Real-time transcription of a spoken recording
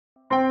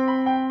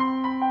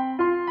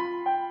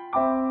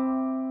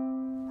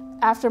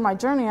after my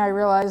journey, I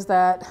realized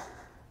that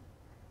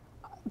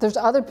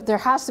there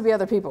has to be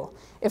other people.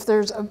 If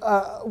there's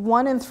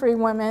 1 in 3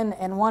 women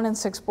and 1 in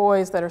 6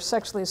 boys that are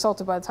sexually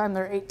assaulted by the time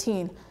they're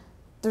 18,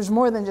 there's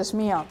more than just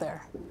me out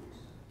there.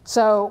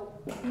 So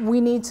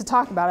we need to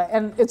talk about it.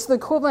 And it's the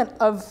equivalent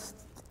of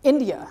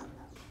India,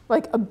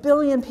 like 1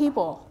 billion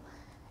people,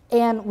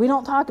 and we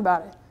don't talk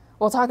about it.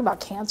 We'll talk about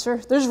cancer.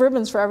 There's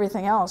ribbons for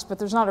everything else, but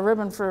there's not a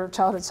ribbon for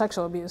childhood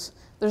sexual abuse.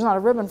 There's not a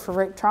ribbon for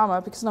rape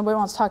trauma because nobody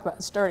wants to talk about it.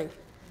 It's dirty.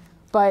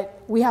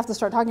 But we have to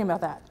start talking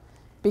about that,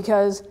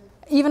 because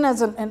even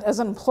as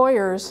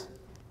employers,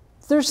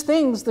 there's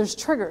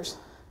triggers.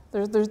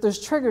 There's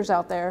triggers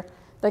out there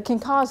that can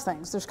cause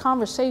things. There's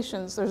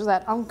conversations, there's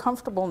that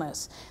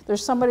uncomfortableness.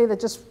 There's somebody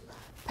that just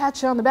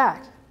pats you on the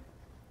back.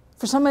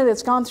 For somebody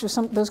that's gone through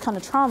those kind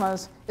of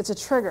traumas, it's a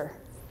trigger.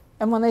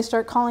 And when they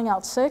start calling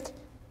out sick,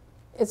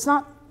 it's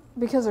not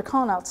because they're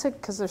calling out sick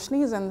because they're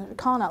sneezing, they're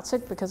calling out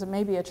sick because it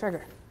may be a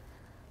trigger.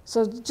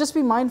 So just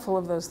be mindful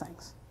of those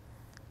things.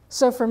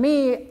 So for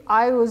me,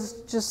 I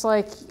was just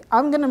like,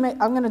 I'm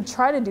gonna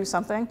try to do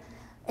something.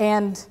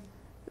 And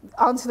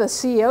onto the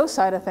CEO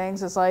side of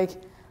things, it's like,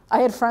 I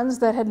had friends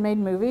that had made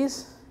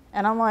movies,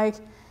 and I'm like,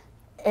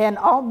 and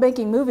all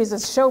making movies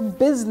is show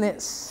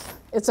business.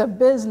 It's a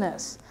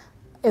business.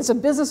 It's a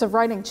business of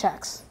writing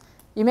checks.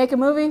 You make a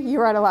movie, you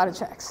write a lot of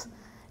checks.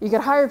 You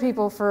could hire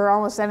people for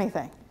almost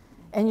anything,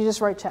 and you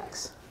just write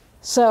checks.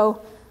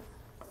 So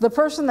the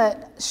person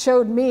that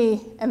showed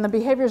me and the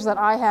behaviors that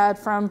I had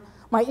from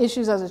my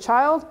issues as a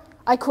child,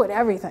 I quit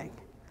everything.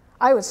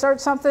 I would start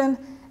something,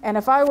 and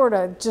if I were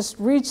to just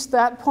reach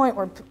that point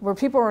where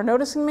people were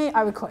noticing me,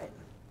 I would quit.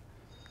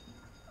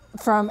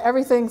 From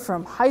everything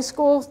from high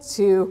school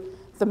to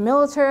the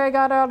military, I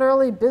got out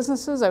early,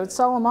 businesses, I would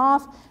sell them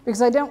off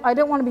because I didn't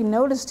want to be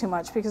noticed too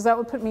much because that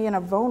would put me in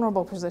a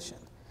vulnerable position.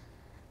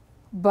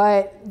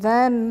 But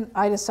then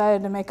I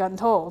decided to make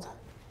Untold,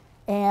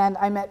 and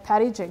I met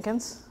Patty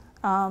Jenkins.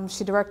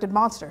 She directed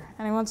Monster.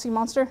 Anyone see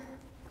Monster?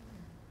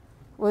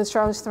 With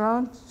Charlize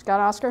Theron, she got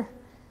an Oscar.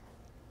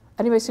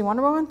 Anybody see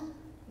Wonder Woman?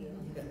 Yeah.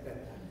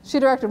 She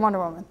directed Wonder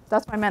Woman.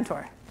 That's my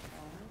mentor.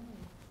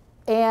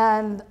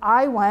 And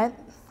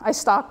I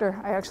stalked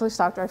her. I actually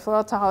stalked her. I flew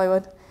out to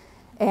Hollywood,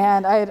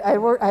 and I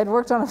had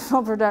worked on a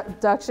film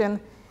production,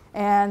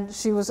 and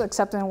she was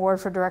accepting an award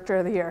for Director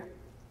of the Year.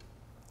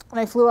 And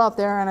I flew out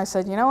there, and I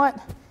said, you know what?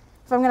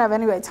 If I'm going to have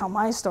anybody tell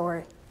my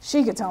story,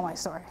 she could tell my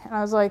story. And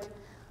I was like,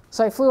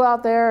 so I flew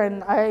out there,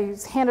 and I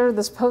handed her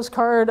this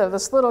postcard of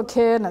this little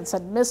kid, and it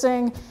said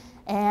missing,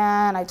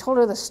 and I told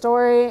her the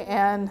story,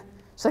 and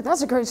she's like,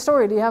 that's a great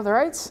story. Do you have the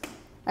rights?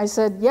 I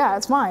said, yeah,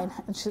 it's mine.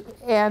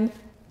 And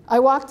I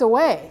walked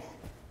away.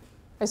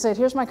 I said,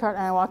 here's my card,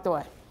 and I walked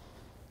away.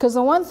 Because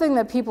the one thing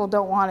that people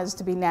don't want is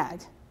to be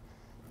nagged.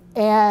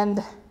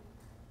 And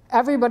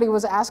everybody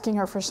was asking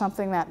her for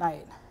something that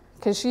night,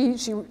 because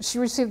she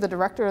received the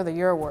Director of the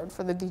Year award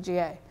for the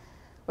DGA,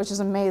 which is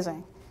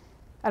amazing.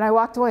 And I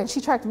walked away, and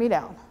she tracked me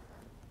down.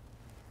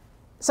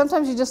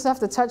 Sometimes you just have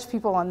to touch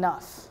people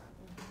enough.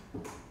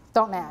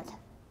 Don't nag.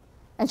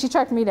 And she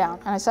tracked me down,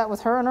 and I sat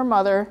with her and her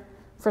mother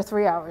for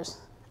 3 hours,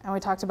 and we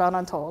talked about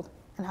Untold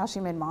and how she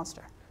made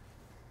Monster.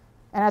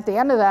 And at the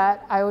end of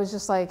that, I was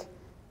just like,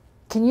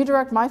 can you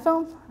direct my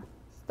film?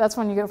 That's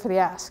when you go for the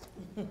ask.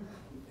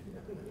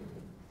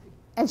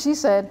 And she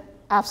said,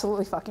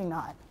 absolutely fucking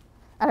not.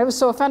 And I was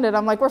so offended.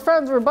 I'm like, we're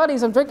friends, we're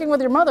buddies, I'm drinking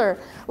with your mother.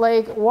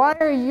 Like, why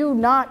are you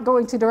not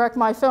going to direct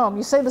my film?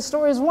 You say the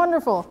story is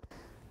wonderful.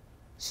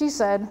 She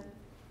said,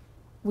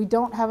 we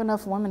don't have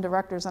enough women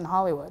directors in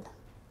Hollywood.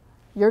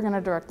 You're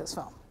gonna direct this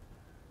film.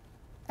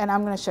 And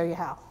I'm gonna show you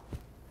how.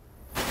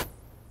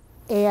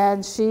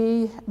 And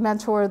she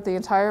mentored the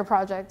entire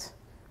project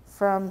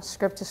from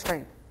script to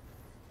screen.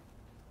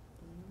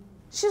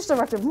 She just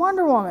directed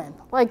Wonder Woman.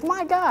 Like,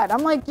 my God.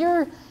 I'm like,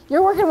 you're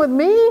working with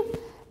me?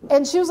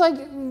 And she was like,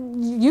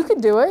 you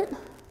could do it.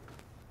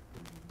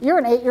 You're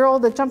an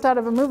 8-year-old that jumped out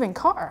of a moving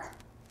car.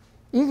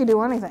 You could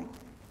do anything.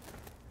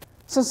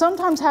 So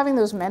sometimes having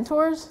those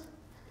mentors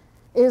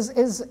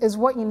is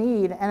what you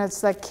need, and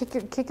it's that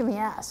kick in the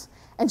ass.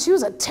 And she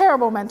was a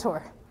terrible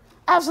mentor.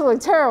 Absolutely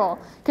terrible.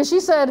 Because she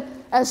said,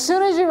 as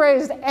soon as you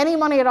raised any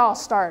money at all,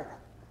 start.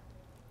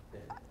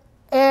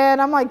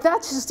 And I'm like,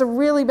 that's just a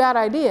really bad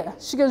idea.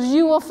 She goes,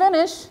 you will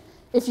finish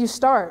if you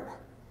start.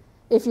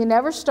 If you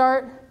never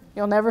start,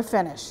 you'll never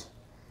finish.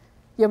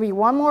 You'll be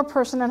one more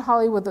person in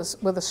Hollywood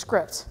with a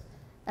script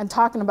and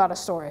talking about a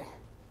story.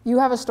 You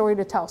have a story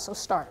to tell, so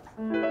start.